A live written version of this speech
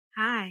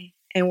Hi,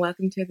 and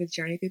welcome to the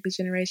Journey Through the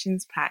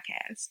Generations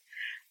podcast.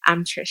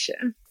 I'm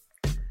Trisha.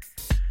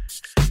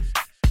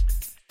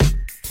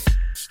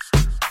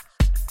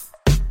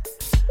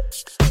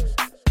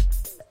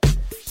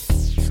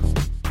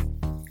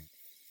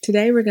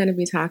 Today we're going to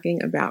be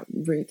talking about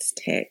Roots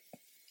Tech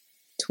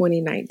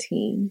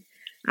 2019.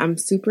 I'm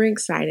super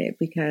excited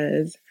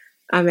because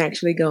I'm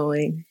actually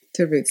going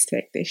to Roots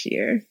Tech this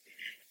year.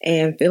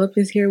 And Philip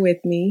is here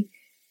with me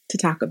to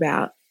talk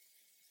about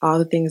all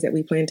the things that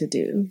we plan to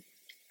do.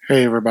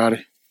 Hey,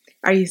 everybody.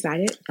 Are you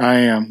excited?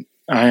 I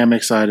am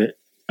excited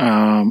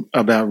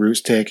about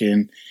Roots Tech.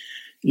 And,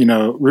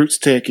 Roots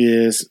Tech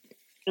is,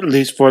 at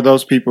least for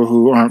those people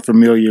who aren't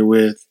familiar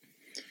with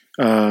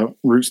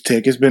Roots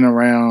Tech, it's been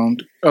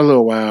around a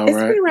little while, It's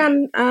right?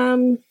 been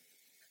around,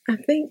 I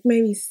think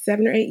maybe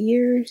 7 or 8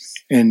 years.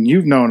 And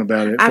you've known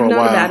about it for a while. I've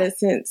known about it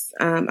since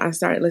I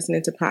started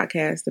listening to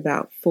podcasts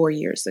about 4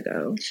 years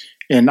ago.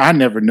 And I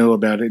never knew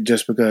about it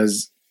just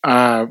because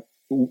I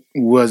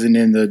wasn't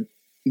in the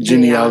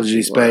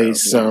genealogy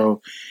space.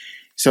 World, yeah.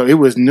 So it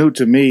was new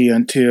to me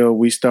until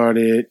we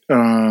started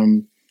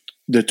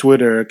the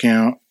Twitter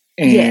account,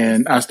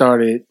 and I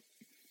started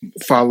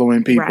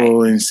following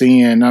people and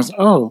seeing. I was,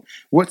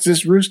 what's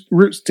this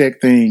Roots Tech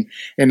thing?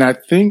 And I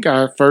think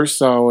I first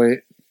saw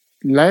it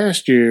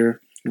last year,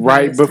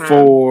 right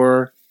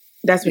before.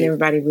 That's when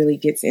everybody really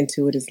gets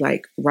into it. Is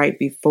like right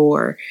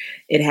before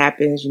it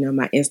happens.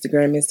 My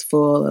Instagram is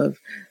full of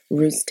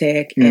Roots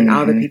Tech and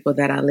all the people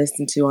that I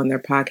listen to on their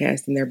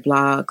podcasts and their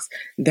blogs.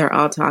 They're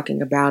all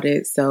talking about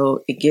it.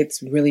 So it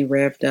gets really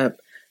revved up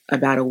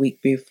about a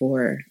week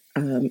before.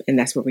 And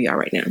that's where we are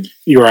right now.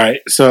 You're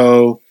right.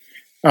 So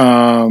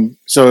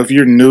if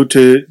you're new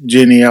to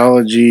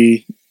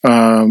genealogy,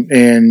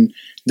 and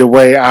the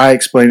way I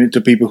explain it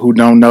to people who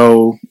don't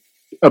know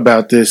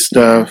about this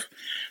stuff,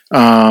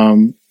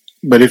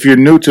 but if you're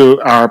new to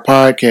our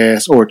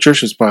podcast, or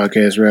Trisha's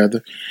podcast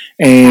rather,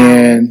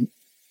 and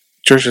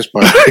Trisha's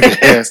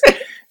podcast,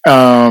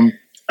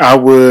 I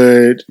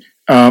would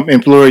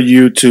implore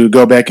you to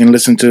go back and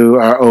listen to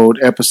our old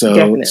episodes.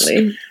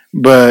 Definitely.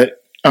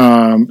 But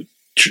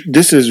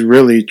this is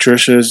really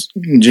Trisha's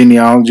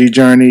genealogy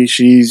journey.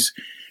 She's,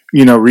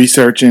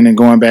 researching and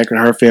going back to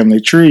her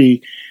family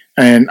tree.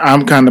 And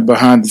I'm kind of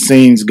behind the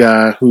scenes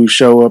guy who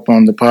show up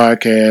on the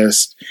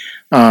podcast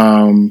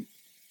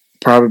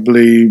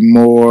probably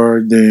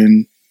more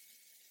than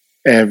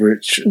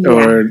average. Yeah.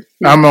 Or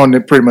I'm on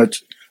it pretty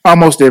much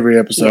almost every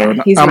episode.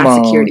 Yeah, he's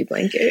my security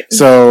blanket.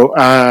 So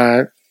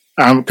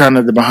I'm kind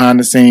of the behind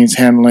the scenes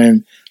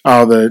handling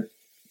all the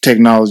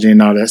technology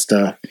and all that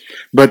stuff.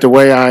 But the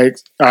way I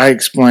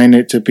explain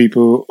it to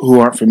people who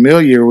aren't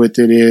familiar with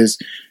it is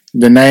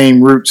the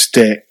name Roots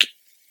Tech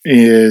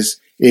is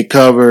it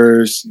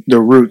covers the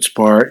roots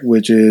part,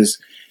 which is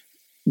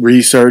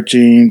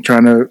researching,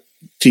 trying to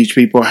teach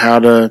people how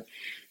to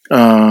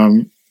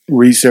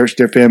research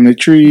their family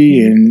tree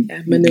and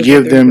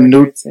give them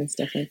and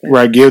stuff like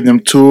that. Give them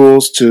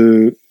tools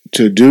to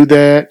do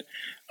that.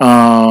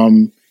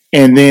 And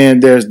then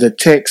there's the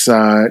tech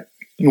side,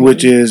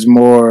 which is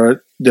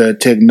more the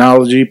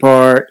technology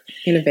part,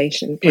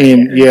 innovation,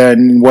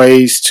 and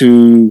ways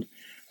to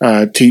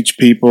teach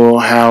people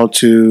how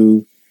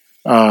to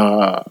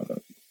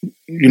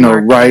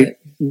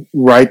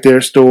write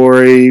their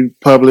story,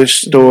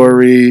 publish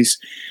stories,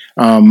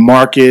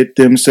 market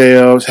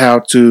themselves, how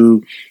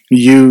to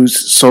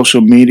use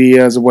social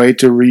media as a way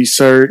to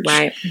research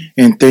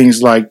and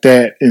things like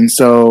that. And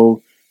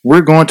so we're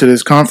going to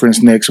this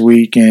conference next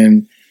week,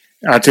 and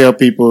I tell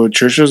people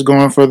Trisha's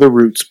going for the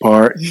roots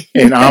part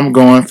and I'm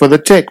going for the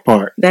tech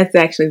part. That's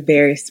actually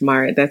very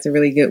smart. That's a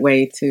really good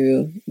way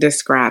to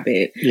describe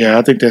it. Yeah,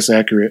 I think that's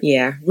accurate.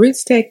 Yeah.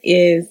 Roots Tech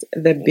is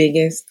the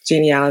biggest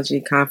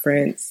genealogy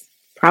conference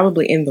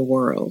probably in the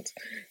world.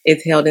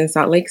 It's held in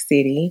Salt Lake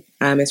City.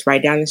 It's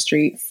right down the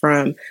street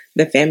from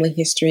the Family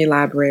History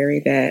Library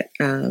that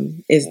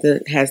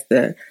has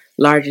the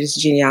largest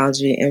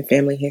genealogy and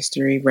family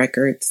history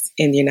records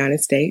in the United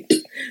States.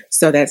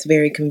 So that's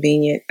very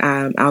convenient.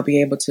 I'll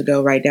be able to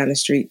go right down the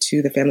street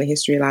to the Family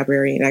History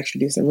Library and actually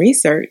do some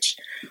research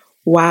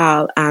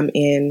while I'm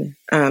in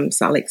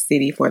Salt Lake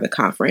City for the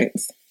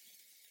conference.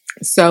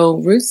 So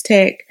Roots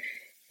Tech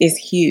is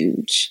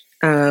huge.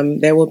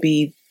 There will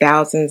be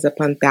thousands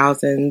upon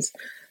thousands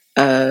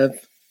of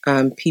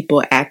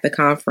people at the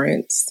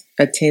conference,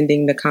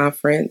 attending the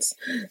conference.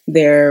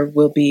 There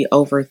will be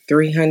over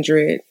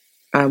 300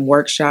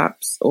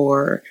 workshops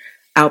or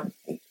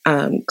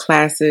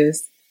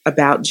classes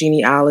about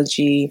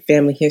genealogy,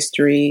 family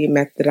history,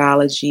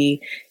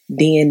 methodology,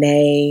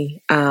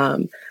 DNA,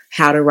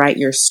 how to write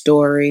your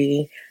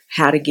story,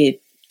 how to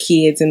get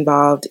kids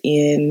involved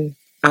in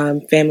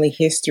family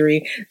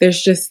history.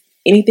 There's just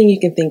anything you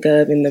can think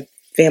of in the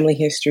family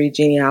history,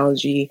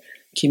 genealogy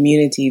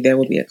community, there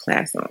will be a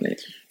class on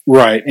it.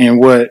 Right. And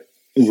what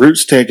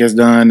Roots Tech has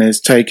done is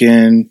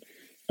taken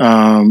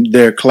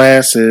their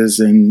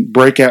classes and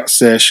breakout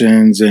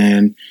sessions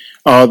and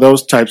all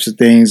those types of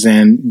things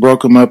and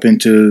broke them up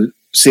into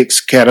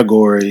 6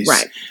 categories.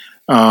 Right.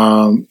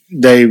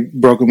 They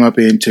broke them up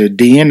into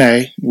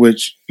DNA,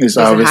 which is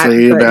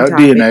obviously about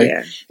topic, DNA.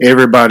 yeah.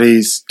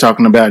 Everybody's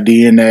talking about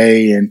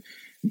DNA, and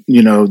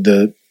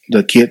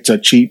the kits are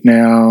cheap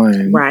now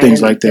and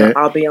things like that.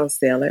 I'll be on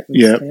sale at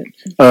Roots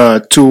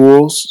Tech.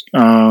 Tools,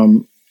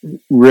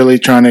 really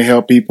trying to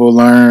help people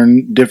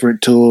learn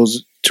different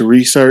tools to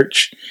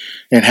research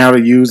and how to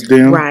use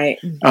them. Right.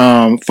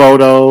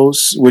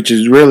 Photos, which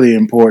is really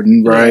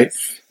important, right?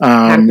 Yes.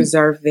 How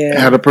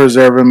to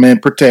preserve them. And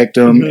protect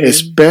them,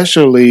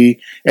 especially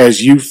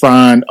as you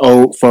find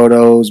old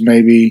photos,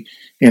 maybe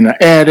in an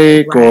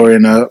attic or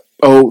in a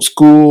old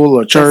school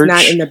or church.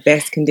 It's not in the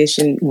best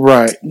condition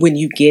when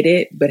you get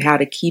it, but how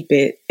to keep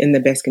it in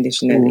the best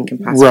condition that it can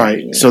possibly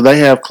be in. So they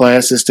have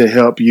classes to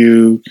help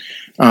you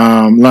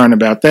learn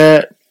about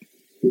that.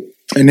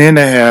 And then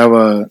they have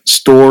a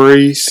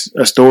stories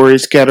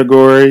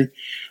category,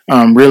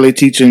 really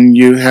teaching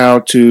you how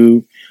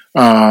to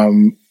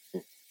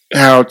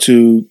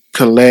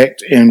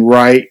collect and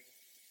write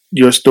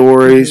your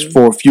stories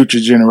for future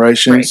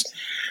generations,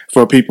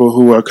 for people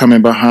who are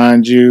coming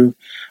behind you.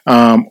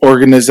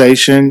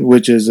 Organization,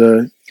 which is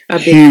a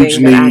huge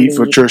need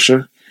for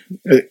Trisha.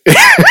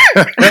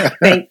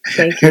 Thank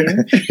you.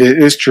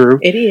 It's true.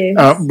 It is.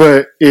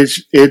 But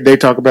they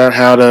talk about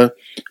how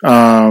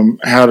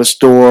to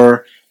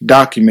store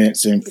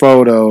documents and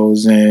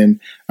photos, and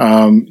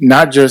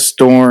not just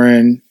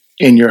storing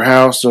in your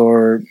house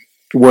or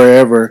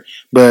wherever,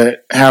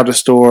 but how to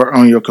store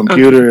on your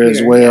computer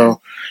as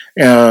well.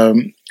 Yeah.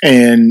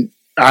 And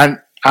I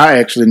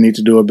actually need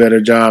to do a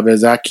better job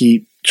as I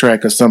keep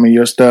track of some of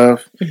your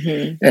stuff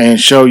and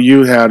show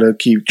you how to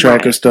keep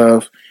track of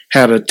stuff,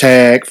 how to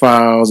tag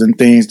files and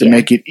things to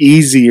make it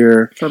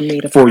easier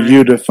for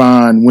you to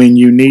find when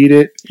you need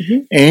it,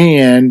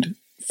 and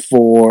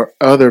for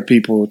other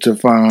people to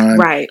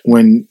find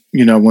when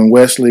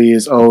Wesley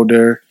is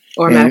older,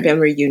 or my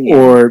family reunion,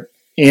 or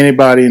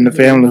anybody in the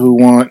family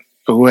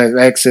who has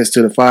access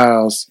to the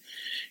files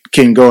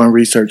can go and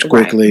research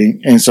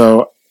quickly. And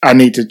so I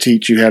need to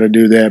teach you how to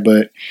do that,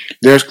 but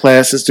there's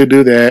classes to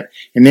do that.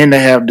 And then they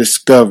have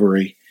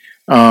discovery,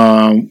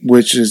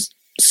 which is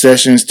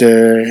sessions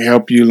to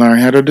help you learn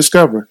how to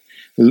discover,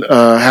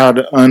 how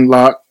to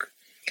unlock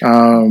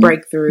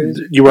breakthroughs.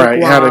 You're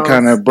right. How to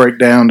kind of break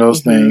down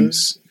those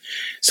things.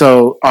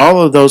 So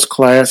all of those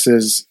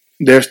classes,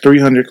 there's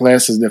 300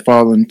 classes that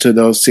fall into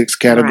those 6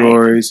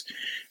 categories.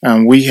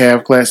 We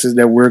have classes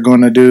that we're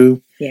going to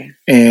do,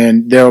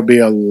 and there'll be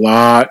a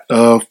lot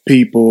of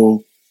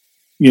people,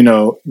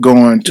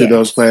 going to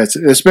those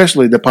classes,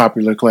 especially the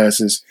popular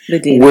classes, the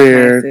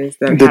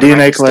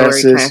DNA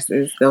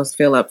classes, those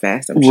fill up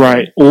fast, I'm sure.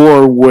 Right,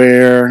 or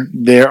where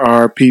there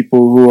are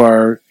people who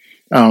are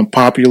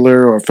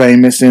popular or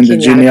famous in the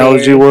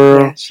genealogy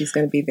world. Yeah, she's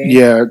going to be there.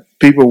 Yeah,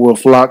 people will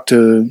flock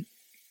to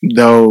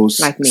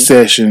those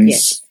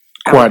sessions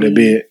quite a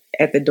bit.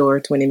 At the door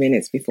 20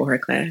 minutes before her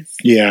class.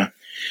 Yeah.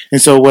 And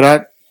so what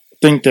I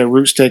think that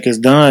Roots Tech has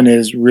done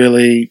is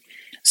really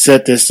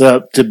set this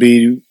up to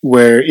be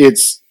where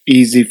it's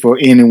easy for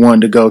anyone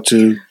to go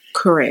to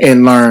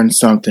and learn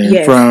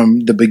something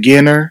from the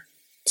beginner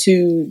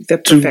to the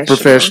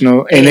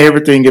professional and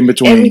everything in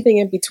between. Everything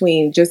in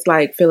between. Just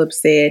like Philip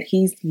said,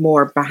 he's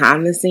more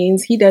behind the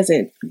scenes. He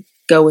doesn't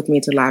go with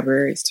me to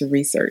libraries to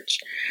research.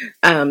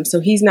 So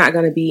he's not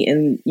going to be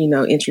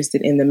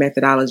interested in the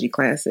methodology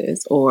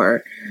classes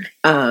or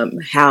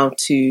how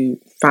to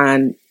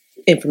find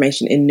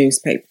information in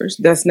newspapers.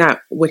 That's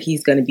not what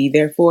he's going to be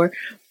there for.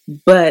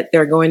 But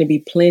there are going to be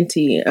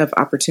plenty of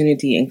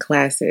opportunity in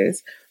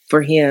classes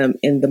for him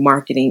in the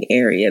marketing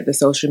area, the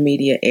social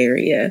media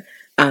area,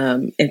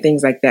 and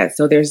things like that.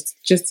 So there's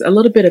just a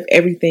little bit of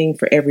everything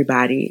for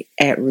everybody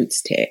at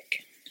Roots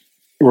Tech.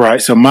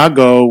 Right. So my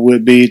goal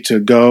would be to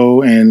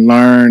go and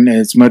learn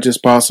as much as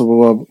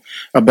possible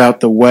about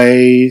the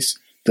ways,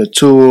 the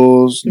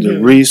tools, the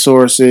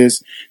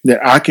resources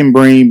that I can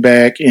bring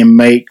back and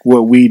make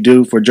what we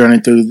do for Journey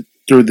Through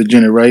the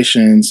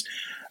Generations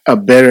a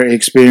better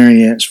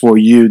experience for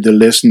you, the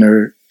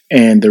listener,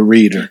 and the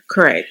reader.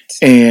 Correct.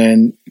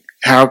 And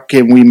how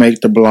can we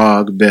make the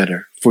blog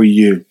better for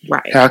you?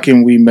 Right. How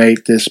can we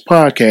make this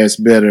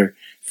podcast better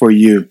for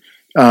you?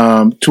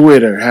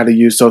 Twitter, how to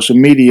use social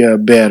media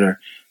better.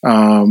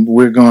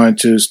 We're going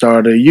to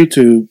start a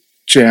YouTube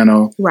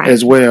channel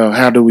as well.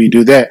 How do we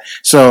do that?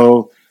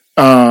 So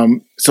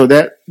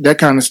that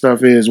kind of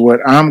stuff is what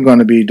I'm going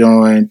to be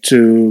doing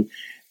to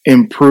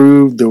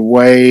improve the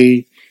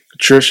way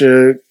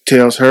Trisha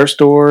tells her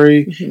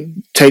story,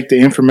 take the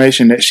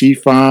information that she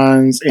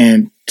finds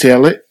and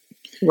tell it.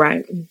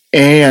 Right.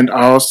 And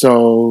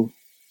also,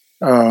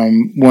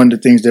 one of the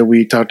things that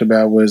we talked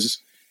about was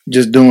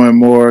just doing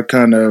more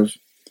kind of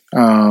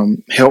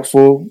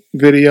helpful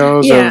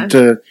videos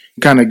to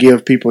kind of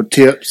give people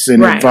tips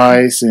and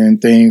advice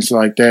and things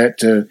like that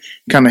to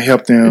kind of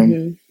help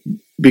them,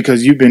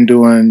 because you've been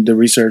doing the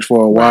research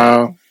for a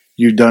while.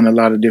 You've done a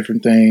lot of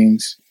different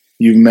things.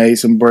 You've made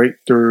some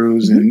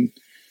breakthroughs and,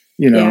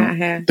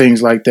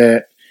 things like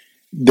that.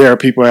 there are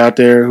people out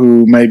there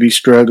who may be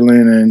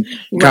struggling and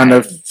kind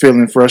of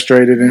feeling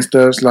frustrated and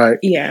stuff. It's like,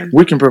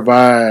 we can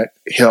provide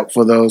help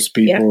for those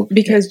people. Yeah,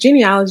 because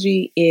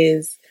genealogy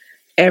is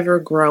ever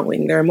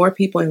growing. There are more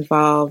people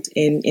involved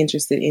and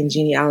interested in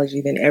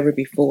genealogy than ever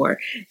before.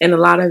 And a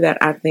lot of that,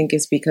 I think,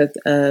 is because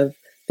of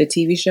the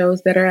TV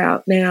shows that are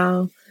out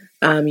now.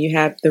 You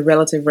have the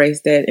relative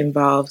race that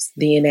involves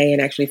DNA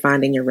and actually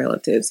finding your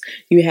relatives.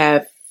 You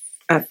have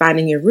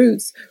finding your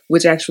roots,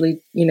 which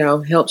actually,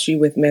 helps you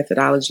with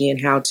methodology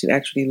and how to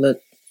actually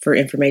look for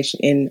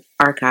information in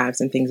archives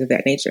and things of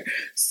that nature.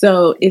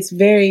 So it's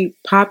very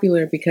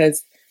popular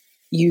because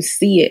you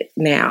see it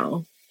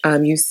now.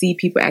 You see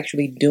people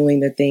actually doing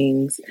the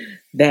things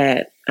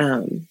that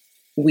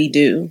we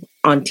do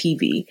on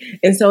TV.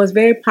 And so it's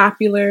very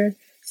popular.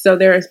 So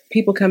there's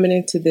people coming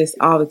into this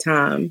all the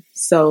time.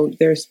 So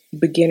there's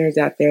beginners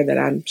out there that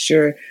I'm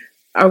sure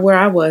are where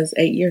I was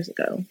 8 years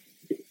ago.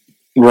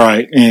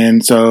 Right.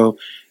 And so,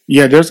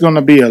 there's going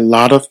to be a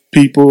lot of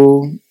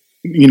people,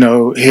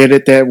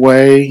 headed that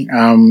way.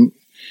 I'm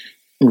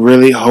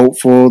really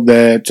hopeful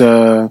that,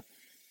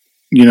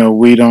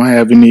 we don't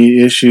have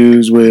any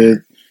issues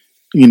with,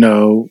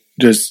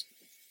 just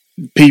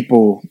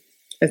people.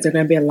 Is there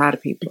going to be a lot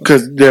of people?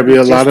 Because there'll be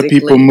a lot of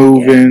people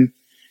moving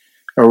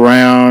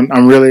around.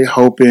 I'm really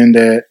hoping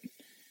that,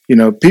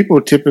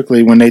 people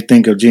typically, when they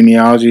think of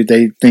genealogy,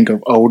 they think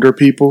of older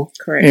people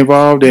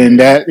involved. And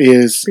that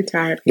is,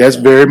 retired. That's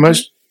very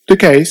much the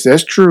case.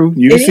 That's true.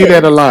 You can see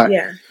that a lot.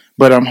 Yeah.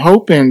 But I'm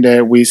hoping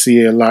that we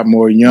see a lot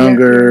more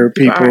younger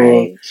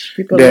people.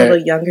 People a little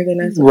younger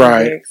than us.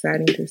 Right. Very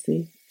exciting to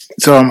see.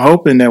 So I'm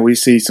hoping that we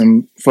see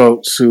some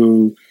folks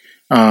who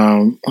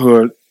are,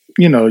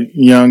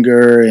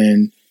 younger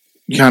and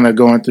kind of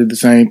going through the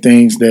same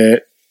things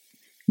that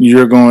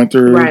you're going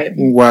through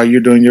while you're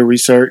doing your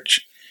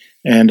research.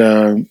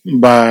 And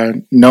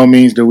by no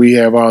means do we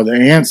have all the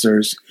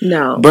answers.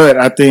 No. But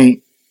I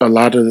think a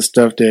lot of the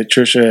stuff that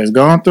Trisha has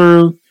gone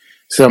through,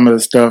 some of the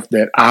stuff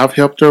that I've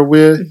helped her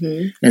with,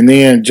 and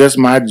then just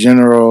my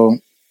general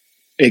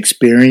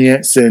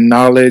experience and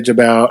knowledge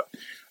about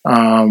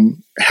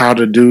how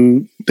to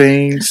do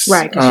things,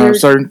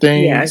 certain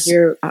things.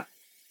 Yeah,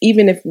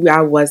 even if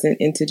I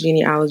wasn't into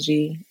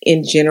genealogy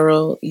in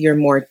general, you're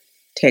more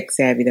tech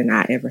savvy than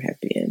I ever have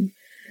been.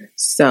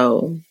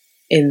 So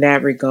in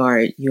that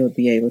regard, you'll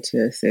be able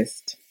to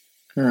assist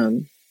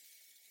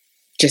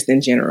just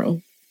in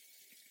general.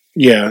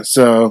 Yeah,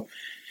 so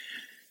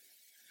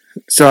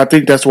I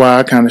think that's why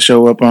I kind of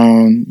show up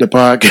on the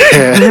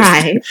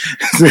podcast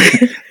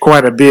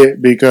quite a bit,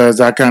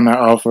 because I kind of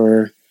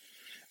offer,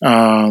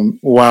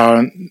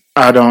 while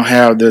I don't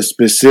have the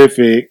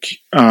specific,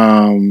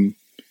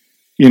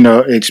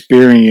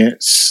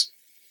 experience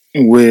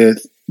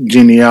with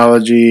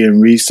genealogy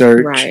and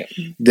research,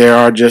 there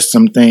are just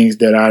some things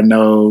that I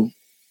know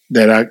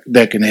that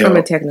can help from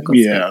a technical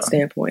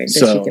standpoint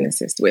that you can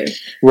assist with.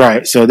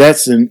 Right. So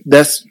that's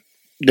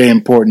the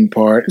important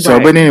part. So,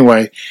 but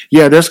anyway,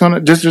 there's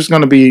just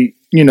gonna be,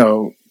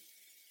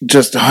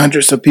 just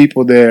hundreds of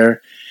people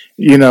there,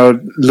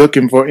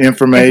 looking for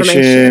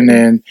information.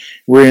 And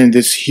we're in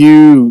this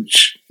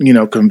huge,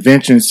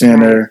 convention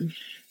center.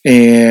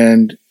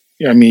 And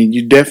I mean,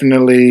 you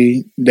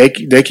definitely,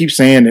 they keep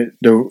saying it,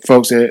 the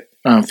folks at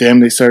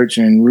Family Search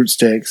and Roots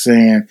Tech,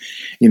 saying,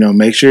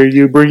 make sure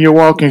you bring your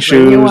walking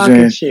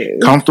shoes,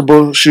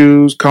 comfortable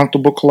shoes,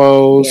 comfortable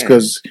clothes,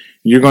 because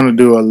you're going to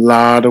do a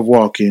lot of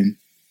walking.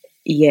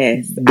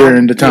 Yes.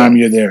 During the time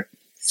you're there.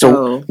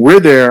 So we're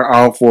there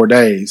all 4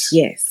 days.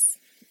 Yes.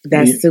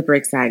 That's super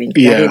exciting. I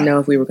didn't know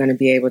if we were going to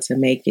be able to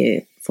make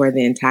it for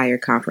the entire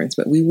conference,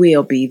 but we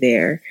will be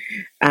there.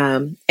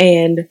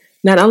 And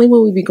not only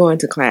will we be going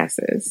to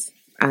classes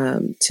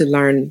to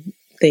learn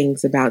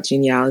things about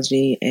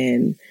genealogy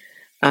and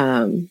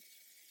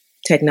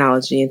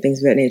technology and things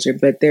of that nature,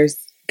 but there's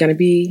going to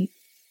be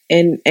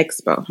an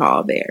expo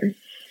hall there.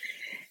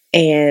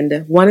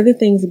 And one of the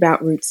things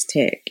about Roots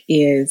Tech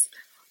is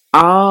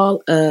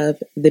all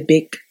of the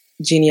big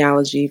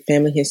genealogy,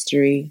 family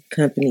history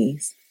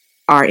companies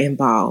are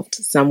involved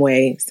some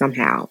way,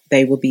 somehow.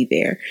 They will be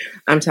there.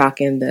 I'm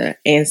talking the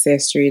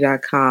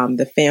Ancestry.com,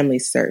 the Family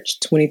Search,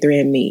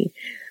 23andMe,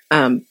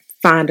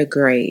 Find a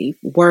Grave,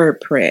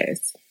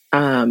 WordPress,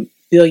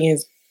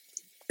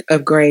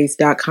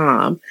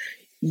 billionsofgraves.com.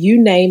 You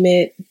name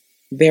it,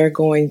 they're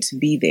going to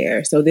be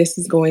there. So this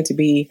is going to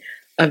be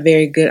a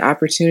very good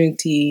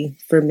opportunity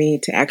for me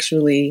to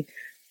actually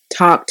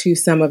talk to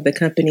some of the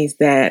companies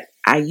that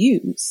I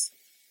use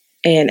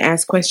and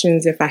ask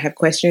questions. If I have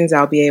questions,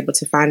 I'll be able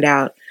to find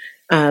out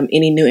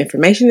any new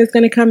information that's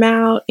going to come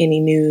out, any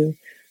new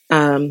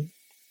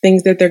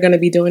things that they're going to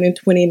be doing in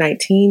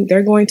 2019.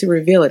 They're going to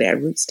reveal it at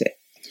Roots Tech.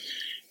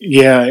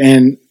 Yeah,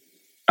 and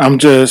I'm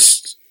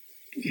just,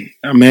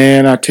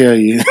 man, I tell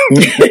you,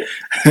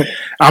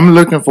 I'm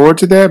looking forward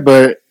to that,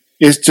 but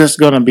it's just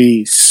going to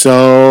be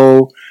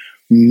so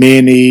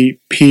many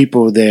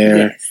people there.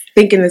 Yes.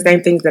 Thinking the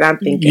same things that I'm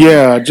thinking.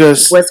 Yeah,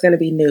 just what's going to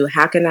be new?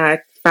 How can I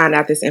find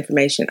out this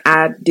information?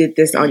 I did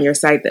this on your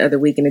site the other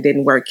week and it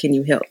didn't work. Can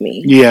you help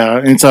me? Yeah,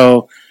 and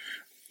so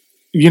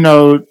you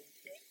know,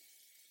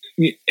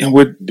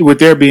 with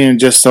there being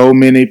just so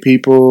many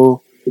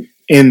people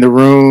in the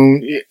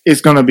room,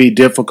 it's going to be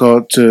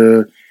difficult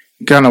to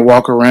kind of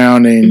walk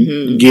around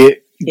and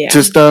get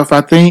to stuff.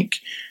 I think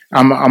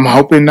I'm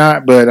hoping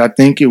not, but I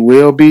think it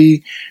will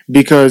be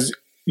because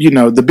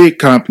the big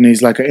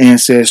companies like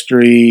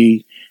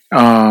Ancestry,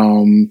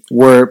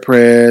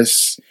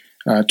 WordPress,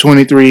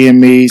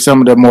 23andMe,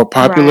 some of the more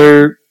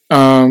popular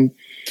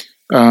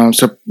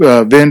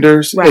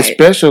vendors, Right.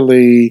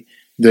 especially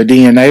the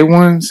DNA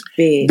ones,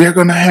 Big. they're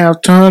going to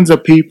have tons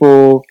of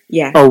people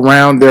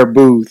around their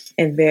booth,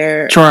 and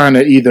they're trying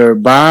to either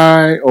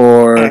buy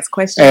or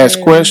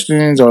ask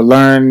questions or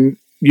learn,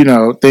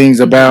 things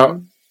about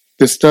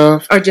the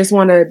stuff, or just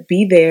want to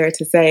be there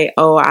to say,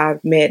 "Oh,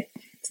 I've met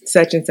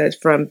such and such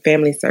from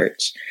Family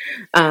Search,"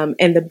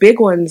 and the big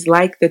ones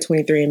like the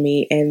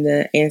 23andMe and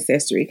the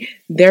Ancestry,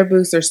 their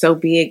booths are so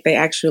big they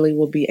actually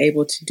will be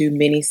able to do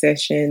mini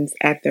sessions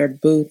at their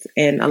booth,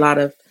 and a lot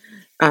of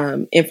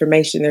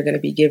information they're going to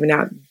be giving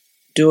out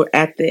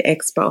at the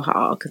expo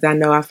hall. Because I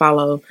know I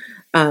follow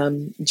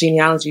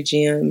Genealogy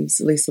Gems,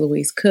 Lisa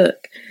Louise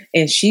Cook,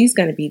 and she's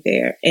going to be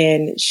there,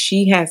 and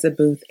she has a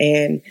booth,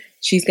 and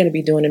she's going to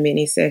be doing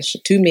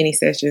two mini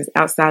sessions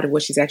outside of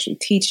what she's actually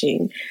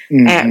teaching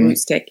at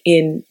Roots Tech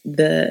in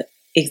the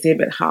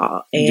exhibit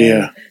hall.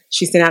 And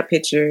she sent out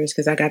pictures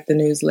because I got the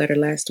newsletter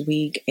last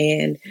week,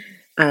 and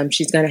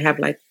she's going to have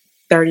like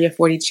 30 or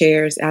 40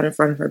 chairs out in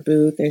front of her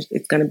booth, and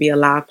it's going to be a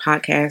live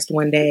podcast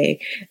one day.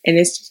 And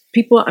it's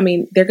people,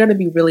 they're going to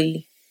be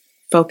really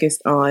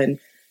focused on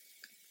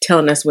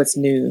telling us what's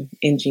new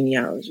in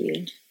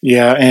genealogy.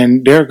 Yeah,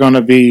 and they're going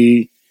to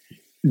be,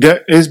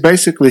 it's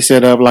basically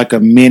set up like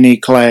a mini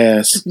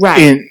class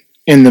in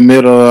the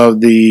middle of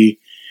the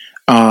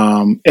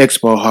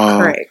expo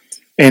hall.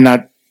 Correct.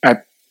 And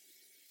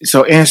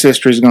so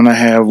Ancestry is going to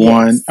have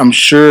one. I'm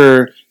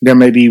sure there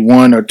may be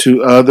one or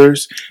two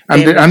others.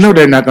 I know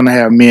they're not going to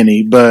have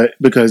many, but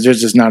because there's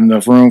just not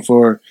enough room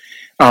for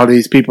all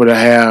these people to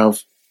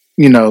have,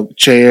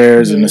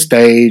 chairs and a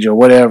stage or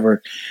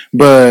whatever.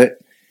 But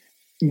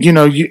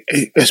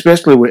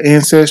especially with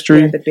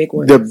Ancestry,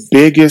 the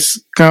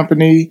biggest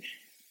company,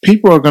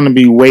 people are going to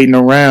be waiting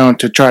around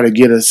to try to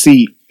get a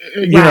seat.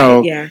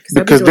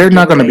 Because they're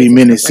not going to be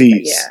many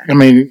seats.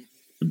 Like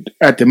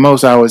at the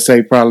most, I would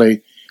say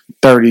probably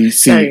 30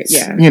 seats,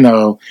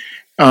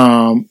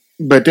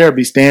 but there'll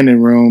be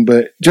standing room.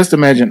 But just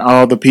imagine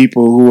all the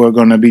people who are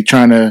going to be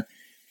trying to,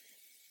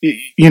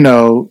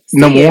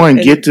 number one,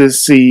 get to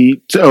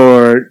see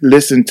or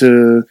listen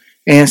to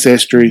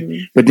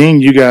Ancestry, but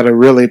then you got a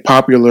really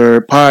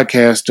popular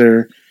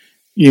podcaster,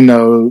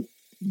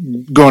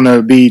 going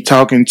to be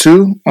talking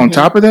to on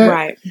top of that.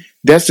 Right.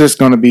 That's just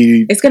going to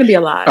be, it's going to be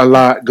a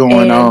lot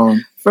going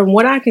on. From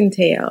what I can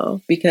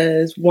tell,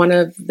 because one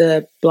of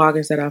the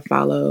bloggers that I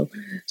follow,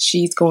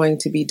 she's going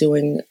to be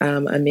doing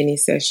a mini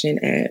session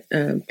at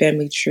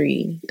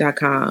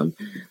familytree.com,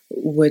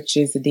 which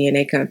is a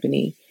DNA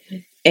company.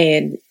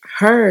 And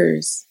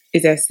hers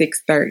is at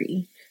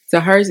 6:30. So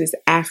hers is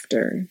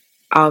after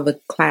all the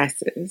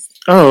classes.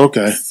 Oh,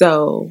 okay.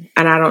 So,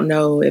 and I don't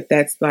know if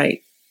that's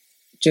like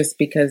just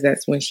because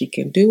that's when she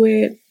can do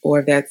it,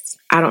 or if that's,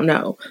 I don't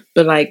know.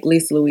 But like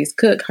Lisa Louise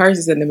Cook, hers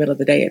is in the middle of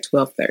the day at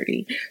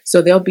 12:30.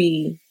 So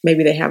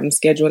maybe they have them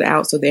scheduled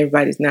out so that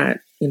everybody's not,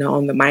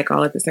 on the mic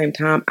all at the same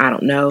time. I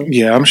don't know.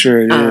 Yeah, I'm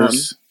sure it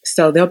is.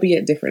 So they'll be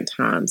at different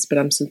times, but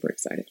I'm super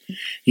excited.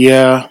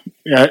 Yeah,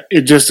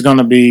 it's just going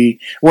to be,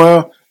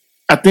 well,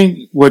 I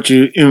think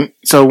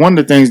so one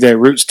of the things that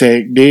Roots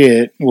Tech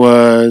did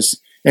was,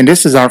 and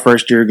this is our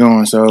first year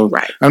going, so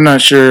I'm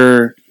not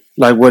sure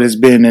like what it's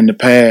been in the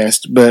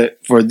past, but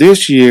for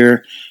this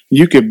year,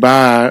 you could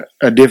buy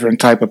a different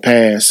type of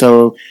pass.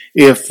 So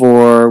if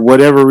for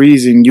whatever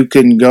reason you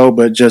couldn't go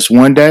but just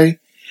one day,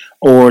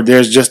 or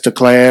there's just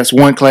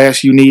one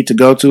class you need to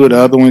go to, the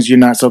other ones you're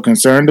not so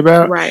concerned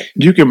about,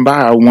 you can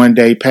buy a 1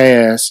 day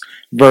pass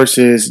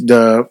versus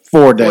the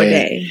 4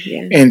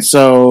 day. And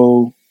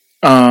so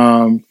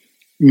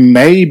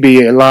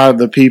maybe a lot of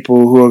the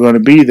people who are going to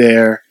be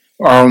there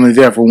are only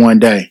there for 1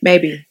 day.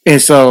 Maybe.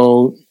 And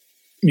so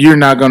you're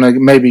not going to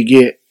maybe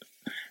get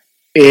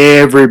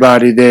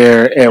everybody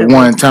there at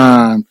one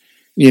time,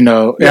 And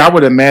I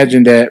would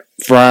imagine that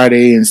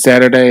Friday and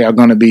Saturday are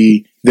going to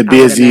be the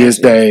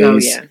busiest days. Oh,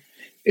 yeah.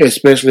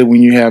 Especially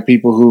when you have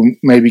people who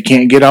maybe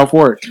can't get off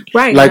work.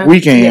 Right. Like we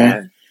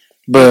can.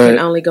 But they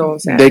can only go on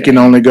Saturday. They can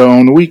only go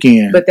on the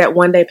weekend. But that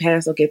 1 day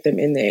pass will get them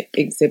in the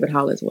exhibit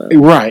hall as well.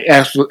 Right.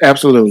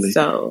 Absolutely.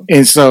 So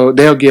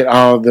they'll get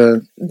all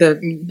the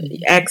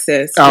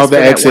access. All the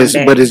access,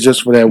 but it's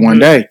just for that 1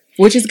 day.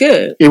 Which is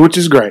good. Which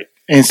is great.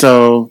 And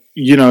so,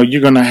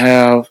 you're going to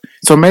have,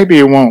 so maybe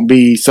it won't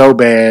be so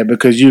bad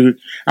because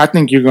I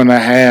think you're going to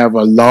have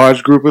a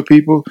large group of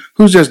people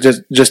who's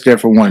just there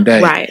for 1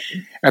 day. Right.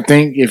 I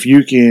think I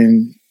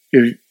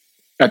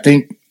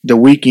think the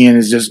weekend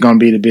is just going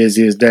to be the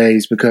busiest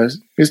days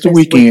because it's the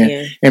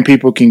weekend and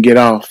people can get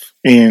off.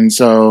 And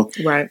so,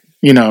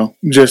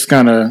 just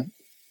kind of,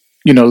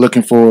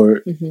 looking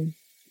forward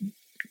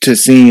to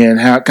seeing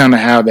how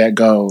that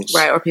goes.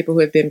 Right, or people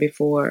who have been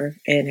before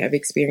and have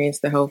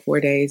experienced the whole 4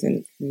 days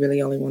and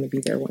really only want to be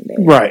there one day.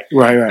 Right.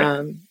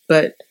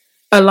 But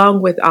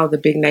along with all the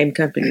big name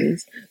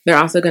companies, there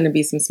are also going to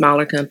be some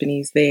smaller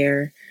companies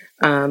there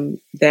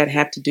that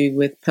have to do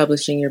with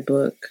publishing your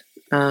book,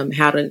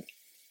 how to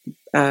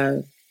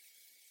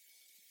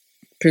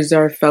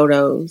preserve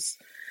photos,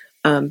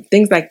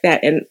 things like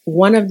that. And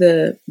one of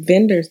the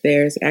vendors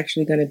there is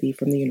actually going to be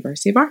from the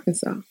University of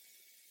Arkansas.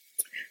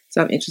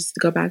 So I'm interested to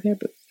go by their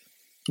booth.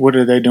 What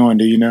are they doing?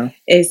 Do you know?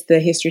 It's the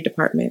history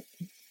department.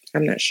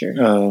 I'm not sure.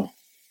 Oh.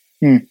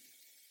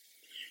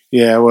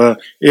 Yeah, well,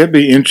 it'd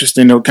be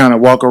interesting to kind of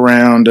walk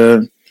around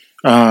there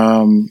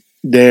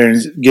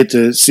and get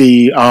to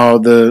see all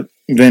the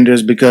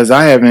vendors, because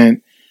I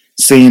haven't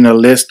seen a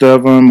list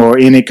of them or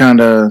any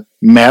kind of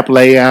map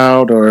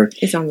layout. Or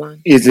it's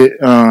online. Is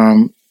it?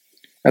 I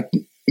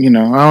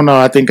don't know.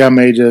 I think I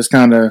may just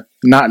kind of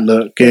not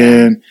look. Yeah.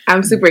 And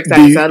I'm super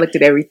excited, so I looked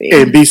at everything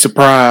and be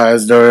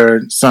surprised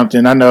or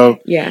something. I know.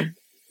 Yeah.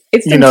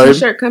 It's some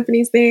t-shirt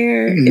companies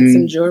there. Mm-hmm. It's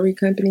some jewelry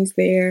companies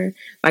there.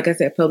 Like I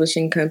said,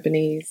 publishing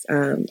companies.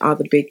 All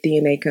the big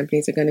DNA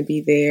companies are going to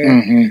be there.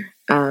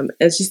 Mm-hmm.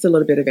 It's just a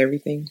little bit of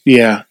everything.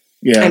 Yeah.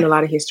 And a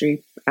lot of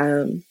history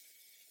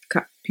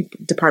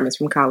departments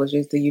from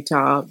colleges, the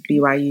Utah,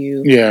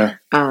 BYU. Yeah.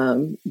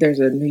 There's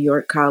a New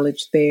York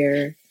college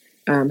there,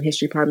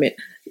 history department.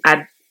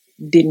 I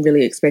didn't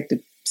really expect to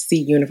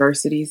see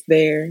universities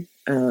there.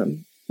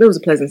 It was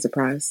a pleasant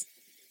surprise.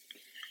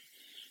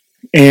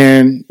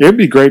 And it'd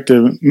be great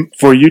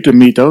for you to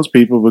meet those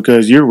people,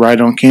 because you're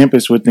right on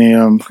campus with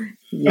them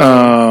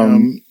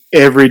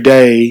every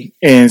day.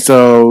 And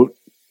so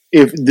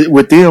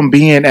with them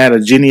being at a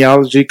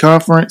genealogy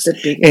conference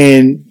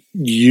and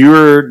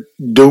you're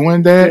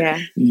doing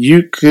that,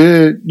 you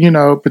could,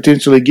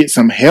 potentially get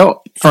some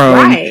help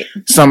from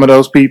some of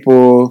those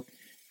people,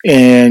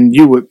 and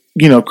you would,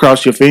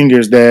 cross your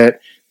fingers that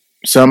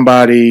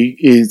somebody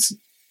is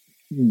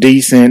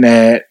decent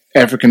at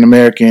African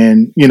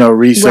American,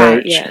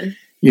 research,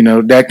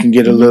 that can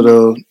get a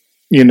little,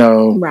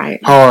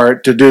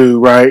 hard to do,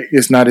 right?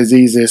 It's not as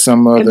easy as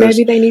some others. And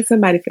maybe they need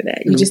somebody for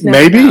that. You just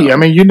never know. I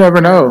mean, you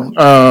never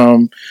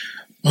know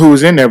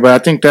who's in there, but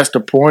I think that's the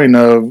point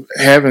of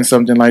having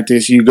something like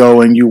this. You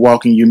go and you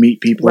walk and you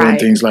meet people and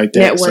things like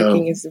that.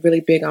 Networking is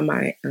really big on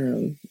my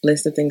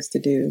list of things to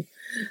do,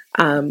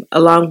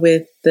 along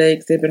with the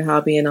exhibit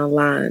hall being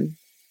online.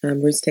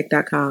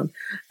 RootsTech.com.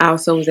 I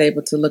also was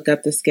able to look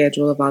up the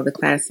schedule of all the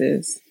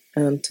classes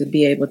to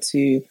be able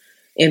to,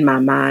 in my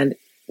mind,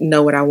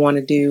 know what I want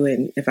to do.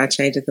 And if I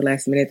change at the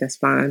last minute, that's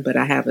fine. But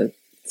I have a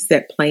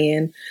set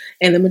plan.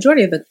 And the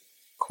majority of the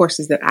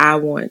courses that I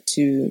want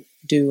to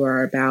do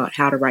are about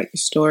how to write your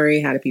story,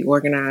 how to be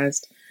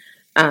organized,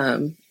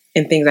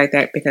 and things like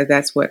that, because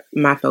that's what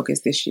my focus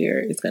this year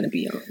is going to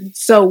be on.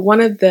 So one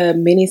of the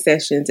mini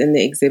sessions in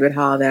the exhibit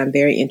hall that I'm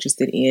very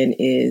interested in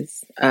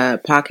is a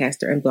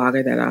podcaster and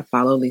blogger that I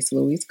follow, Lisa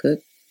Louise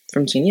Cook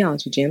from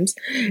Genealogy Gems.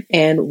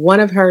 And one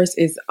of hers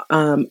is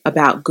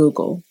about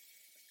Google,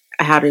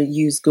 how to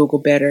use Google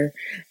better.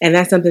 And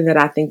that's something that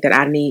I think that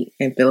I need,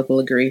 and Philip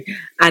will agree,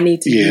 I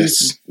need to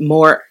use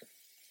more,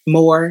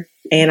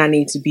 and I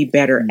need to be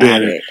better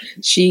at it.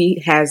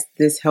 She has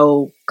this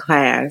whole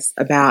class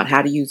about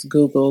how to use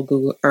Google,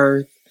 Google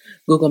Earth,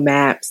 Google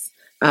Maps,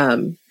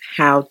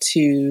 how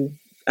to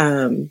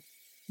do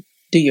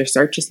your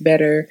searches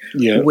better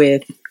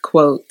with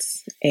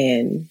quotes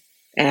and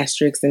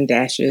asterisks and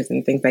dashes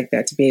and things like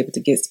that, to be able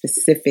to get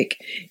specific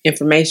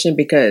information.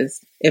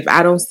 Because if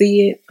I don't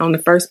see it on the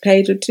first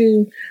page or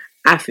two,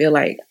 I feel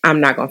like I'm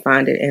not going to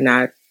find it, and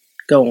I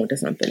go on to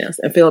something else.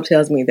 And Philip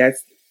tells me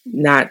that's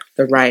not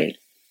the right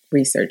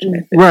research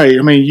method. Right.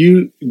 I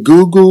mean,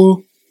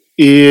 Google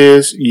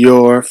is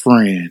your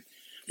friend.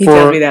 He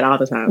tells me that all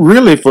the time.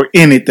 Really, for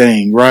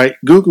anything, right?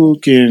 Google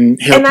can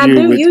help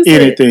you with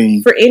anything.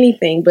 It for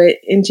anything, but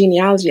in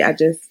genealogy, I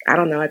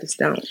don't know. I just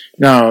don't.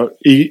 No,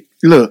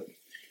 look,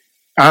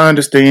 I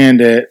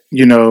understand that,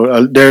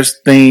 there's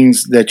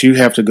things that you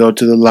have to go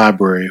to the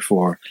library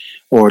for,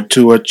 or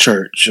to a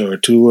church, or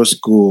to a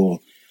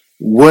school,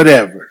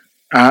 whatever.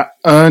 I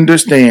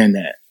understand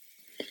that.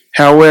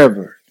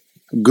 However,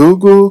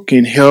 Google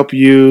can help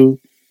you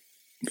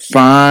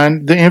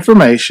find the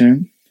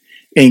information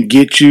and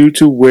get you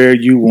to where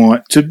you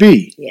want to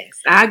be. Yes,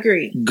 I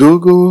agree.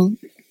 Google,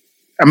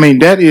 I mean,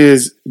 that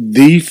is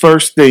the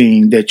first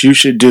thing that you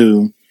should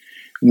do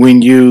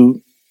when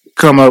you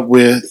come up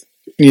with,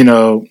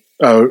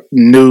 a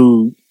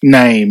new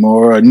name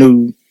or a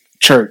new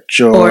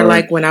church, or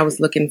like when I was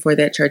looking for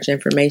that church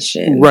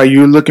information. Right,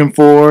 you're looking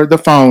for the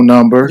phone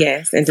number.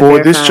 Yes, and to for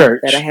verify this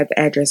church that I had the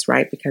address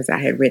right, because I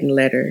had written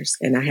letters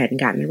and I hadn't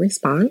gotten a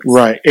response.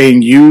 Right,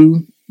 and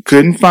you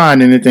couldn't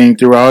find anything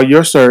through all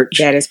your search.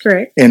 That is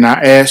correct. And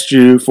I asked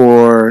you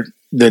for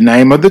the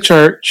name of the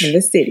church in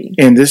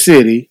the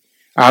city.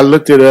 I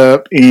looked it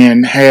up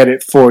and had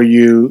it for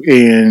you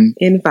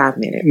in 5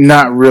 minutes.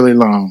 Not really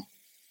long.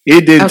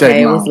 It didn't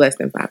take long. It was less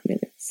than 5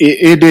 minutes.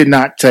 It did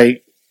not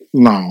take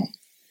long.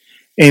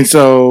 And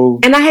so,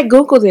 and I had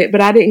Googled it, but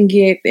I didn't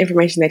get the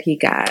information that he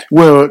got.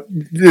 well,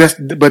 that's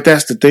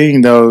the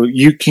thing, though.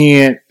 You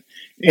can't,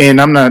 and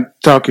I'm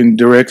not talking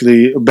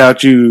directly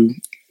about you.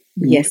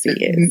 Yes, he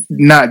is.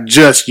 Not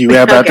just you.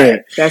 How about Okay,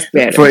 that? that's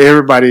better. For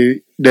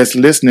everybody that's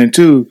listening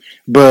too.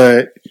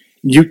 But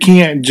you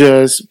can't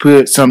just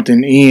put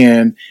something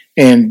in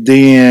and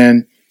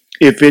then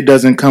if it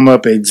doesn't come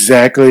up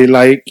exactly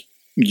like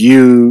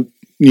you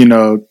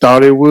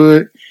thought it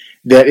would,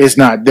 that it's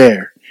not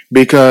there.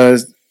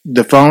 Because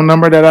the phone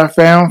number that I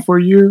found for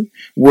you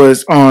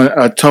was on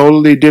a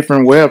totally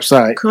different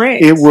website.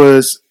 Correct. It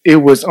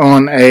was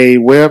on a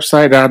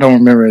website. I don't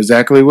remember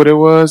exactly what it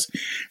was,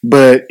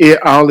 but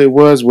all it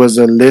was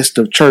a list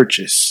of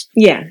churches.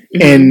 Yeah.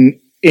 Mm-hmm.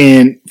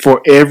 And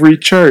for every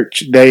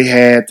church, they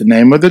had the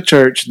name of the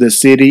church, the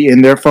city,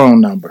 and their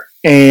phone number.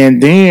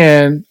 And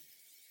then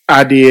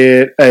I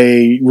did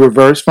a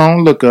reverse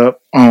phone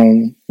lookup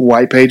on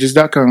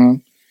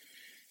whitepages.com,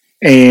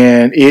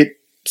 and it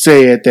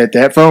said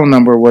that phone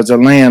number was a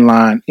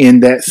landline in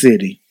that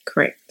city.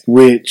 Correct.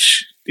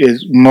 Which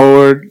is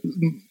more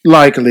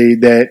likely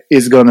that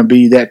it's going to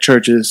be that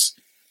church's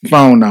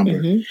phone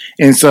number. Mm-hmm.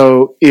 And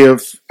so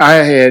if I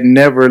had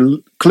never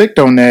clicked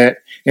on that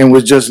and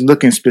was just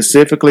looking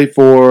specifically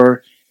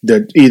for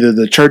either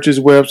the church's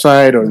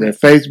website or their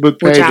Facebook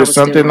page or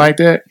something like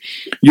that,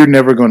 you're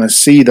never going to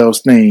see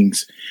those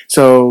things.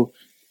 So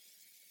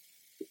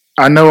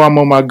I know I'm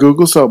on my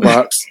Google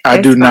soapbox. I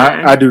do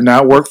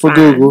not work for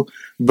Google,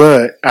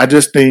 but I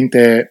just think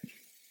that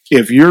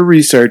if you're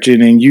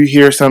researching and you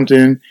hear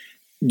something,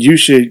 you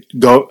should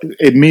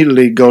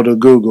immediately go to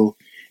Google.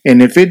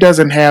 And if it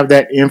doesn't have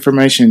that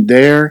information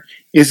there,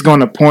 it's going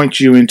to point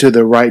you into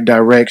the right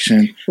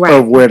direction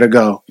of where to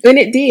go. And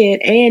it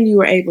did. And you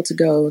were able to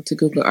go to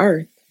Google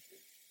Earth.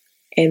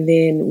 And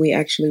then we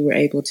actually were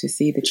able to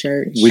see the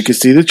church. We could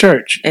see the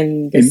church.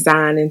 And the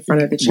sign in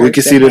front of the church. We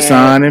could see the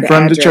sign in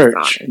front of the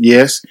church.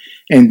 Yes.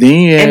 And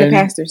then... And the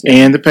pastor's name.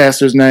 And the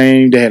pastor's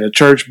name. They had a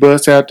church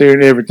bus out there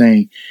and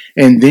everything.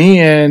 And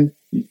then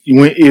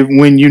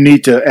when you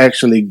need to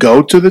actually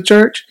go to the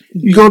church,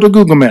 you go to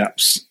Google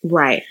Maps.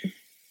 Right.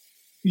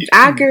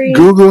 I agree.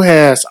 Google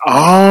has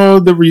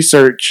all the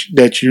research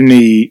that you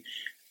need.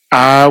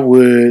 I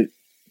would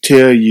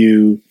tell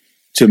you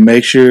to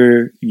make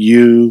sure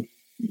you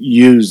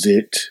use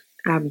it.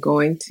 I'm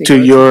going to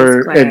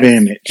your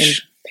advantage and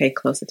pay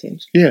close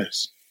attention.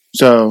 Yes.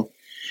 So,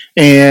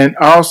 and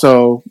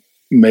also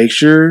make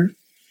sure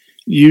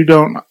you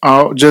don't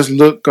just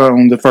look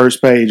on the first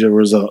page of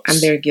results.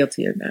 I'm very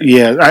guilty of that.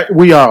 Yeah,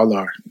 we all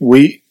are.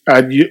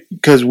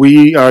 Because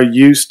we are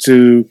used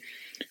to.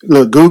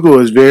 Look, Google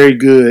is very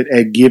good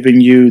at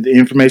giving you the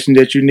information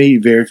that you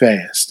need very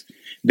fast.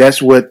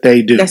 That's what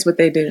they do.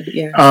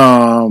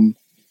 Yeah.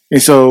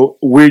 And so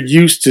we're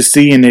used to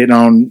seeing it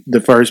on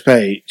the first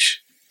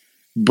page.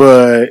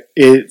 But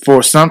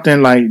for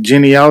something like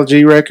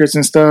genealogy records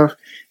and stuff,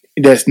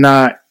 that's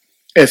not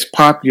as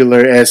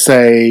popular as,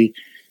 say,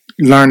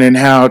 learning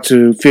how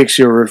to fix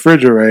your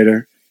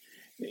refrigerator.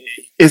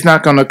 It's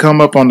not going to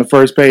come up on the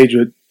first page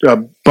with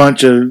a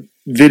bunch of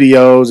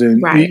videos and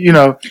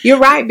you're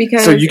right,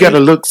 because so you got to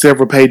look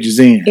several pages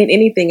in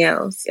anything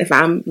else. If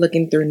I'm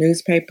looking through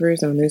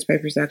newspapers on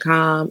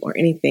newspapers.com or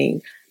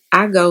anything,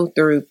 I go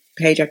through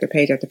page after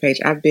page after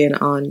page. I've been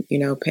on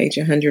page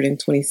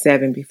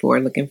 127 before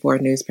looking for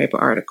a newspaper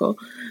article,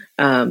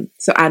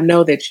 so I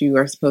know that you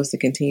are supposed to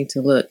continue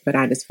to look, but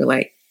I just feel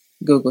like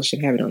Google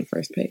should have it on the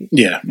first page.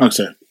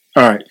 Okay.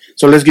 All right,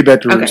 so let's get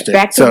back to Rootstick.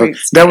 Back to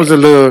Rootstick. That was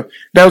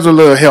a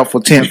little helpful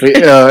tip,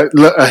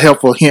 a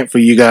helpful hint for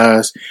you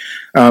guys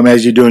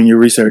as you're doing your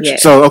research.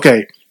 Yes. So,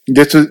 okay,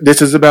 this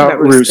is about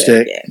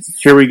Rootstick. Yes.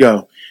 Here we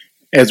go.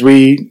 As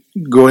we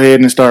go ahead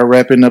and start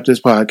wrapping up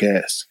this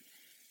podcast,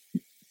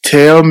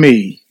 tell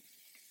me,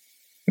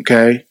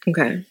 okay,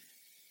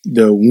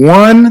 the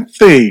one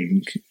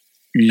thing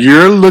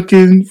you're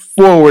looking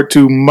forward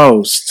to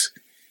most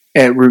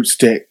at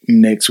Rootstick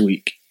next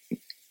week.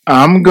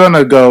 I'm going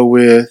to go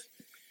with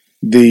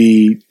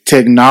the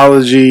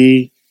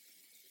technology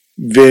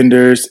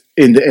vendors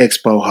in the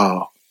expo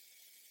hall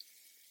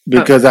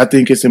because I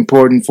think it's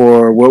important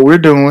for what we're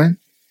doing.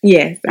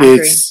 Yes, I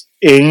agree.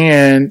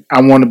 And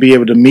I want to be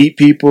able to meet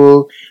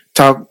people,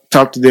 talk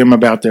to them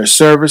about their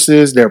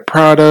services, their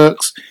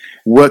products,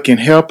 what can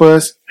help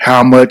us,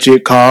 how much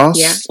it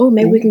costs. Yeah. Oh,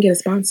 maybe we can get a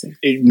sponsor.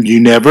 You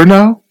never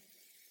know.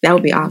 That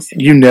would be awesome.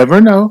 You never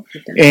know.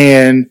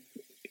 And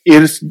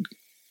it's...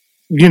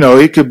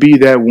 it could be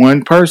that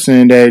one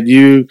person that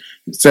you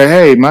say,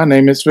 hey, my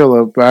name is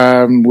Philip.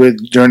 I'm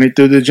with Journey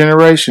Through the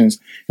Generations.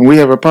 And we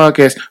have a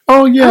podcast.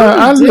 Oh, yeah,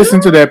 I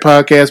listened to that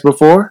podcast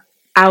before.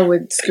 I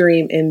would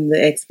scream in the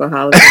expo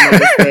hall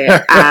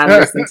if I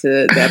listened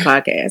to that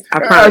podcast. I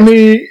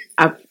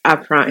promise. I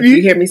promise.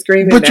 You hear me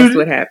screaming, that's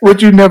what happens.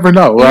 But you never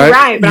know, right? You're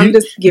right, but I'm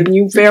just giving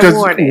you fair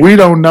warning. We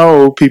don't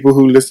know people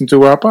who listen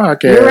to our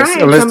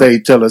podcast unless they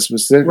tell us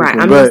specifically. Right,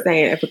 I'm just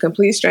saying, if a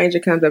complete stranger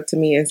comes up to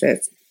me and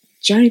says,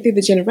 Journey Through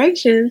the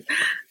Generations,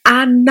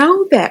 I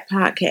know that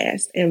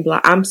podcast, and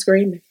I'm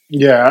screaming.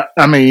 Yeah,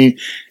 I mean,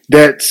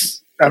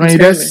 that's I mean,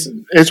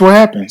 it's what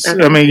happens.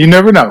 Okay. I mean, you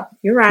never know.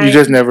 You're right. You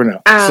just never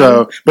know.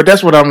 But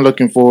that's what I'm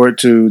looking forward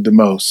to the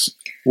most.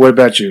 What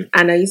about you?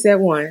 I know you said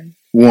one.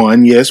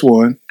 One, yes,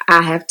 one.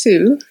 I have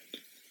two.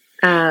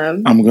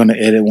 I'm going to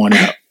edit one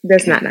out.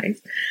 That's not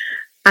nice.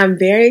 I'm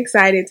very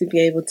excited to be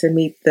able to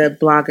meet the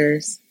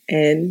bloggers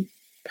and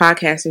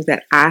podcasters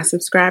that I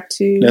subscribe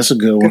to. That's a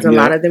good one. Because a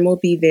lot of them will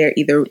be there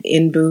either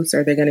in booths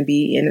or they're going to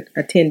be in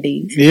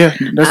attendees. Yeah,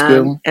 that's a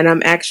good one. And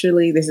I'm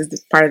actually, this is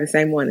part of the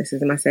same one. This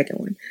is my second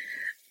one.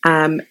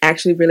 I'm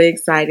actually really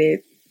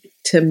excited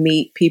to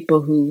meet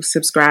people who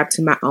subscribe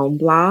to my own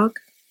blog.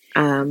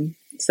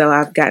 So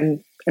I've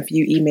gotten a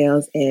few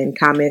emails and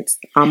comments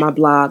on my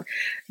blog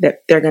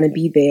that they're going to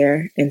be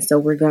there. And so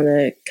we're going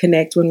to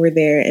connect when we're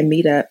there and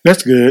meet up.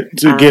 That's good.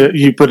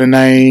 You put a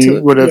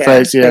name with a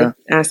face. Yeah.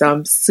 And so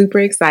I'm super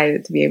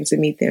excited to be able to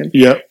meet them.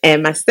 Yep.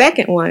 And my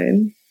second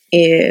one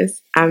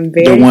is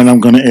the one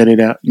I'm going to edit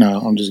out. No,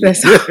 I'm just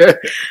kidding.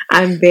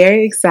 I'm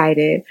very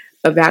excited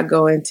about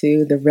going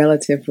to the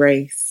Relative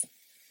Race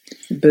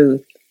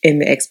booth in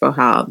the expo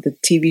hall, the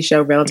TV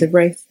show Relative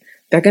Race.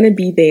 They're going to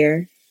be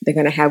there. They're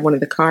going to have one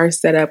of the cars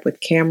set up with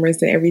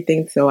cameras and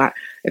everything. So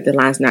if the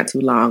line's not too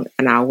long,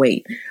 and I'll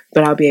wait,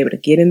 but I'll be able to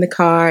get in the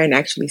car and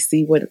actually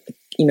see what,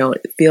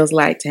 it feels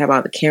like to have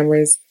all the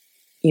cameras,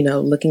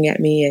 looking at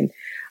me. And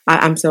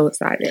I'm so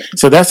excited.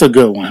 So that's a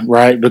good one,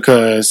 right?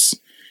 Because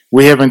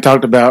we haven't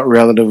talked about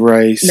Relative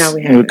Race. No,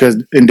 we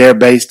haven't. And they're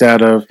based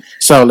out of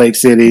Salt Lake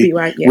City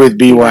with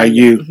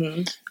BYU.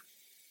 Mm-hmm.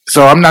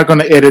 So I'm not going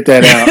to edit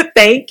that out.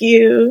 Thank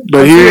you.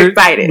 But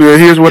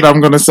here's what I'm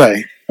going to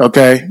say.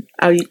 Okay.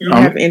 Oh, you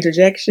have an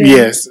interjection?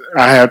 Yes,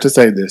 I have to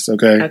say this.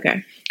 Okay.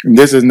 Okay.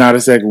 This is not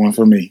a second one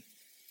for me.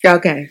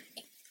 Okay.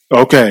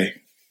 Okay.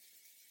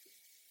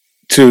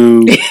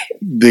 To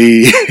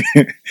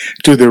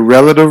the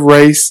Relative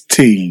Race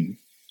team,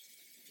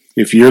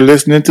 if you're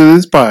listening to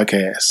this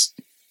podcast,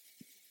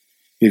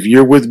 if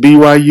you're with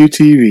BYU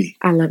TV,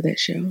 I love that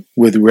show.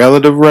 With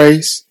Relative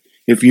Race,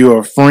 if you're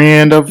a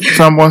friend of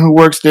someone who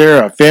works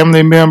there, a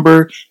family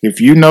member,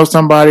 if you know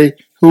somebody,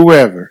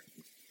 whoever,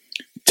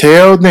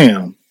 tell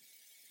them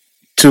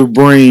to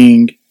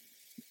bring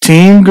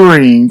Team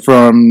Green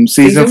from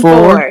season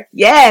 4.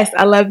 Yes,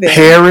 I love that.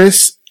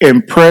 Harris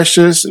and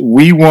Precious,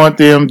 we want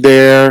them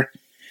there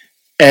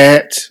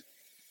at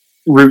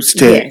Roots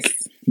Tech.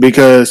 Yes.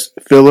 Because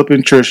Philip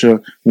and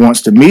Trisha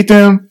wants to meet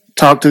them,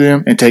 talk to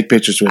them, and take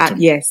pictures with them.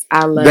 Yes,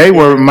 I love They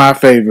were my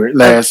favorite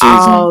last season.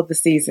 All the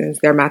seasons,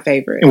 they're my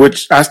favorite.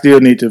 Which I still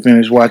need to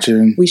finish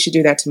watching. We should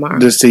do that tomorrow.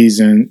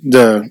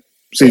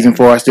 Season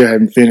 4, I still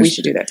haven't finished. We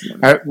should do that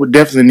tomorrow. I would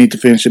definitely need to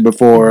finish it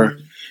before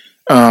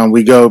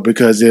we go,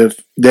 because if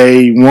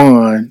they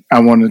won, I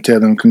want to tell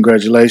them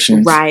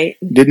congratulations. Right.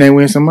 Didn't they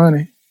win some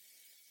money?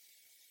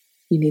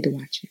 You need to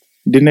watch it.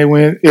 Didn't they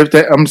win?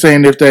 I'm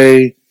saying if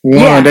they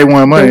won, they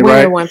won money,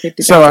 right?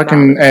 So I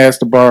can ask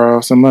to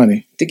borrow some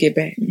money. To get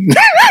back.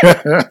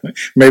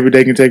 Maybe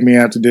they can take me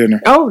out to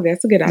dinner. Oh,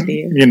 that's a good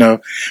idea.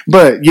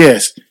 But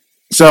yes.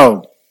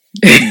 So,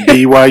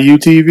 BYU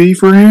TV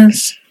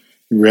friends,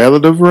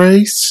 Relative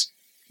Race,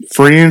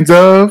 friends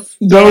of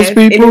those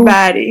people.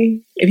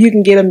 Anybody. If you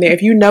can get them there.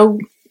 If you know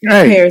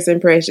Paris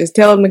and Precious,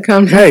 tell them to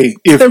come to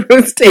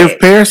Roots Tech. If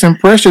Paris and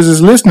Precious is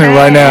listening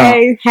right now,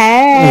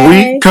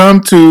 we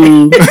come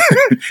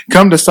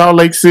to Salt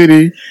Lake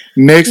City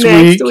next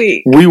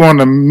week. We want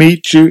to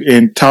meet you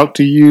and talk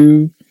to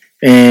you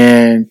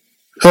and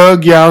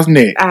hug y'all's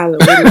neck. We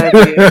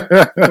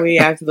love you. We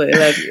absolutely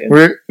love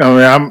you.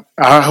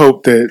 I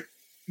hope that,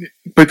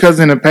 because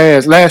in the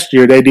past, last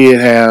year, they did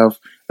have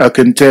a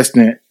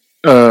contestant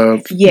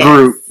group.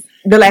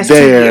 The last 2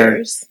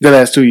 years. The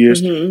last 2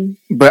 years.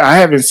 Mm-hmm. But I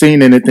haven't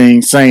seen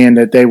anything saying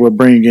that they were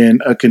bringing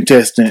a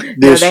contestant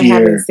this year. No, they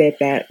haven't said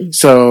that.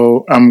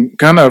 So I'm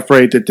kind of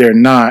afraid that they're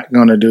not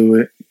going to do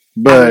it.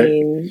 But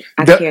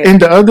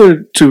the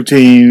other two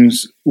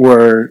teams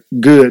were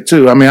good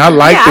too. I mean, I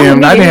liked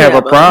them. I didn't have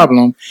a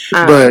problem.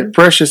 But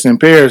Precious and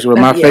Paris were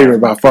my favorite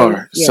by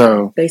far.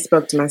 So they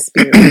spoke to my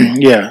spirit.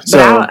 Yeah.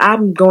 But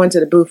I'm going to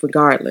the booth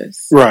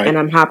regardless. Right. And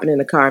I'm hopping in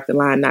the car if the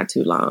line not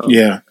too long.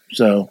 Yeah.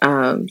 So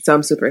I'm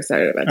super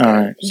excited about that. All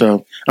right.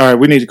 So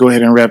we need to go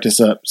ahead and wrap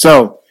this up.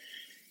 So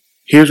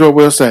here's what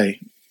we'll say.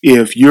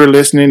 If you're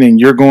listening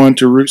and you're going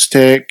to Roots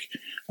Tech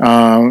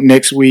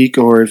next week,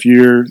 or if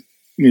you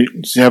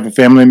have a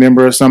family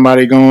member or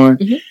somebody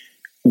going,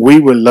 we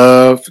would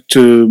love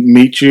to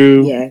meet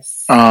you.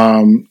 Yes.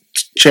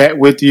 Chat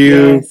with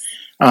you. Yes.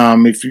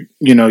 If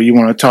you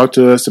want to talk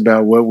to us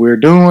about what we're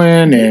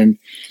doing and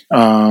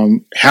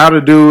how to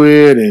do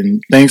it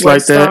and things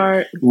like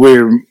that,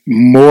 we're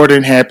more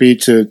than happy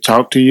to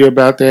talk to you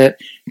about that.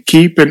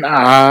 Keep an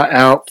eye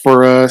out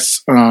for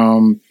us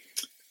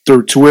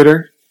through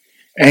Twitter,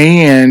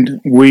 and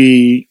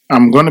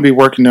I'm going to be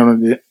working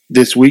on it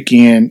this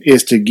weekend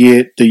is to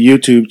get the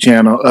YouTube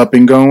channel up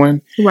and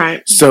going,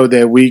 right? So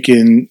that we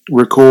can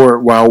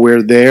record while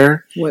we're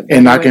there,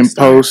 and I can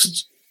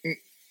post.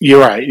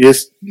 You're right.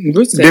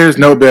 There's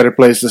no better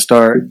place to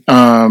start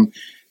the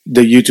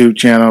YouTube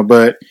channel,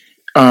 but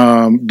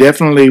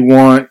Definitely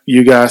want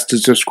you guys to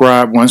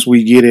subscribe once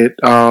we get it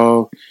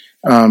all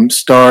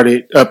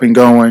started up and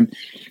going.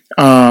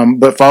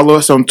 But follow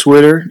us on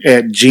Twitter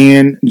at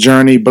Gen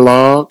Journey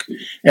Blog,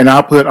 and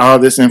I'll put all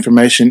this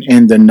information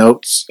in the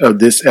notes of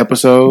this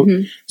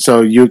episode,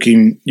 so you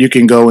can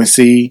go and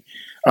see,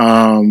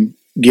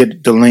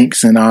 get the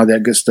links and all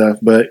that good stuff.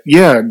 But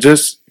yeah,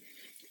 just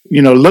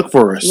look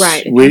for us.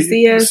 Right. If you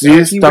see us,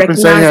 if you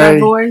recognize our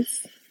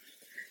voice,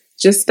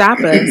 just stop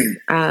us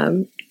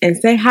and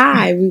say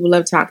hi. We would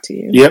love to talk to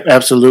you. Yep,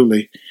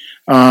 absolutely.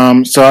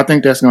 So I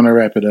think that's going to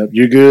wrap it up.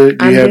 You good?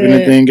 Do you have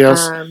anything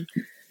else?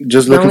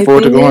 Just looking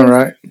forward to going,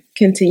 right?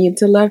 Continue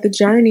to love the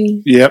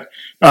journey. Yep.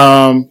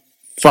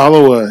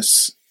 Follow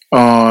us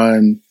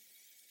on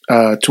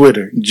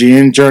Twitter,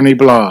 Gen Journey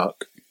Blog.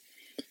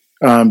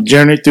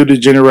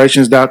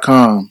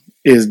 JourneyThroughTheGenerations.com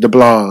is the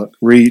blog.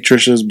 Read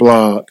Trisha's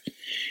blog.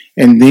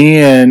 And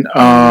then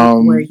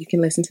where you can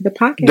listen to the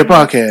podcast. The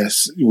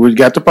podcast. We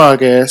got the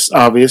podcast,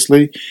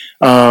 obviously.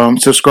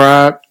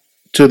 Subscribe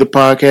to the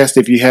podcast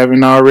if you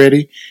haven't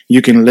already.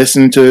 You can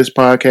listen to this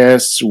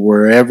podcast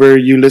wherever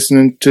you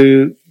listen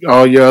to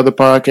all your other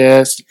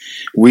podcasts.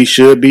 We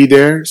should be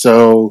there.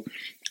 So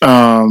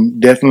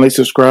definitely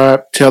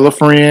subscribe. Tell a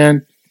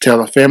friend.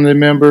 Tell a family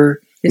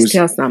member who's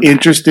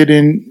interested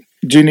in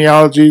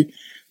genealogy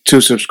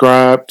to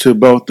subscribe to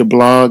both the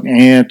blog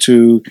and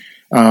to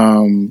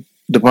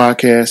the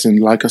podcast, and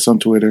like us on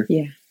Twitter.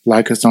 Yeah.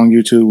 Like us on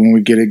YouTube when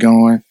we get it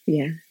going.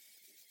 Yeah.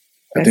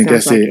 I think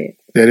that's it.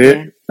 That it?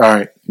 Yeah. All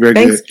right. Very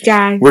good. Thanks,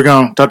 guys. We're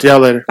gone. Talk to y'all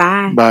later.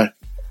 Bye. Bye.